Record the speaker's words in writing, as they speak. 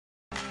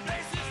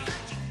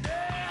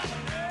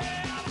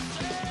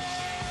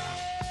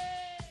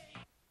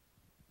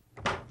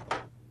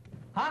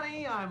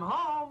Honey, I'm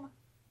home.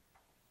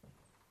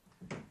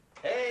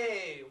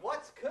 Hey,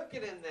 what's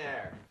cooking in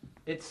there?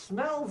 It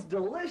smells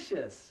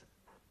delicious.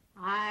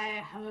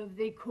 I have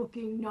the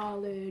cooking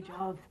knowledge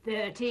of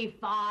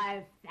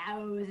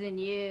 35,000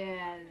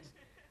 years.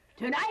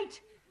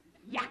 Tonight,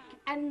 yak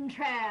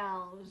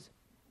entrails.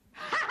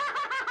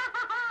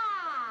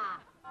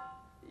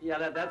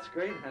 Yeah, that's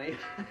great, honey.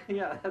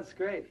 Yeah, that's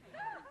great.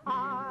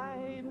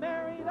 I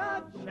married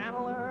a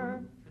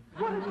channeler.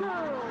 What a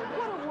girl,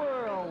 what a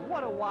world,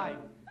 what a wife.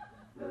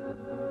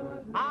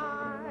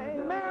 I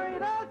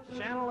married a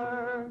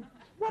channeler.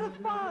 What a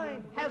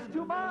find, has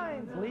two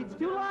minds, leads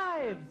two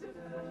lives.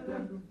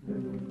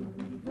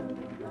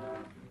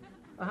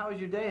 How was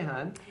your day,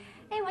 hon?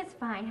 It was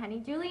fine, honey.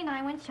 Julie and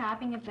I went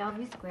shopping at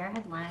Bellevue Square,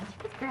 had lunch.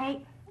 It was great.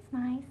 It was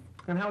nice.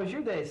 And how was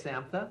your day,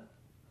 Samantha?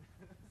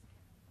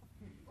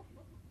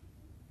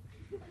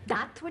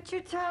 That's what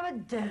you term a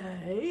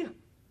day?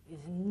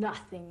 Is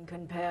nothing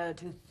compared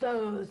to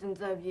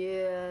thousands of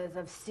years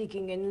of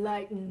seeking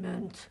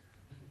enlightenment.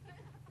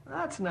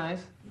 That's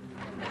nice.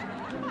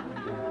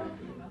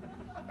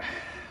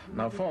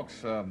 Now,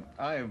 folks,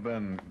 I have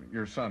been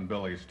your son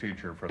Billy's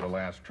teacher for the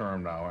last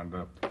term now, and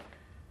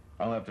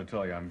I'll have to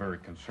tell you I'm very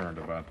concerned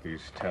about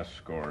these test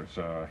scores.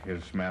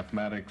 His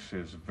mathematics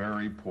is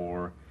very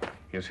poor.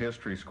 His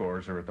history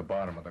scores are at the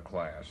bottom of the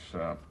class.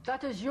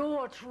 That is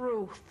your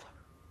truth.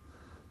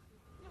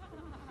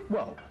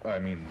 Well, I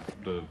mean,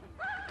 the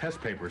test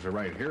papers are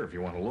right here if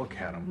you want to look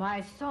at them.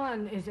 My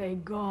son is a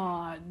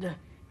god.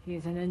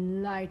 He's an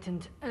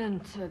enlightened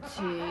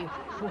entity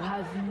who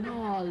has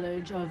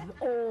knowledge of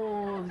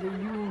all of the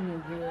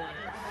universe.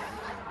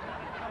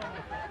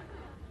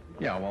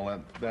 Yeah,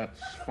 well, that's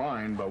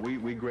fine, but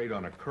we grade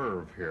on a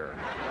curve here.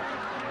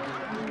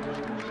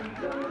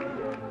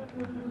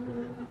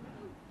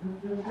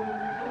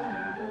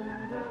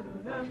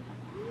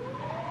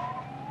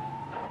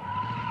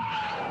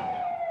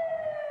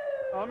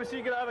 Let me see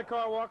you get out of the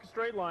car, walk a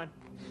straight line.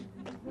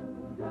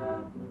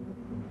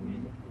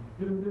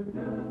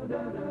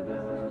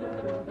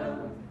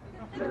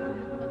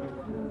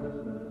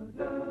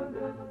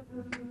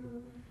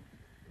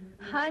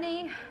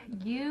 Honey,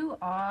 you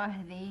are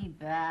the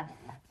best.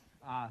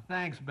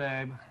 Thanks,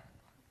 babe.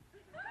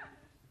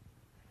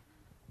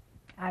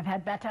 I've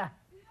had better.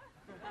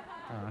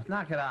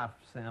 Knock it off,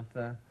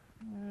 Samantha.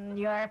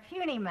 You're a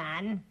puny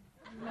man.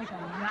 Like a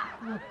rat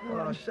with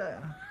Oh, shut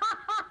up.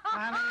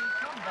 Honey,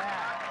 come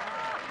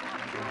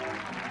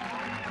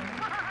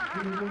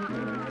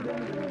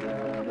back.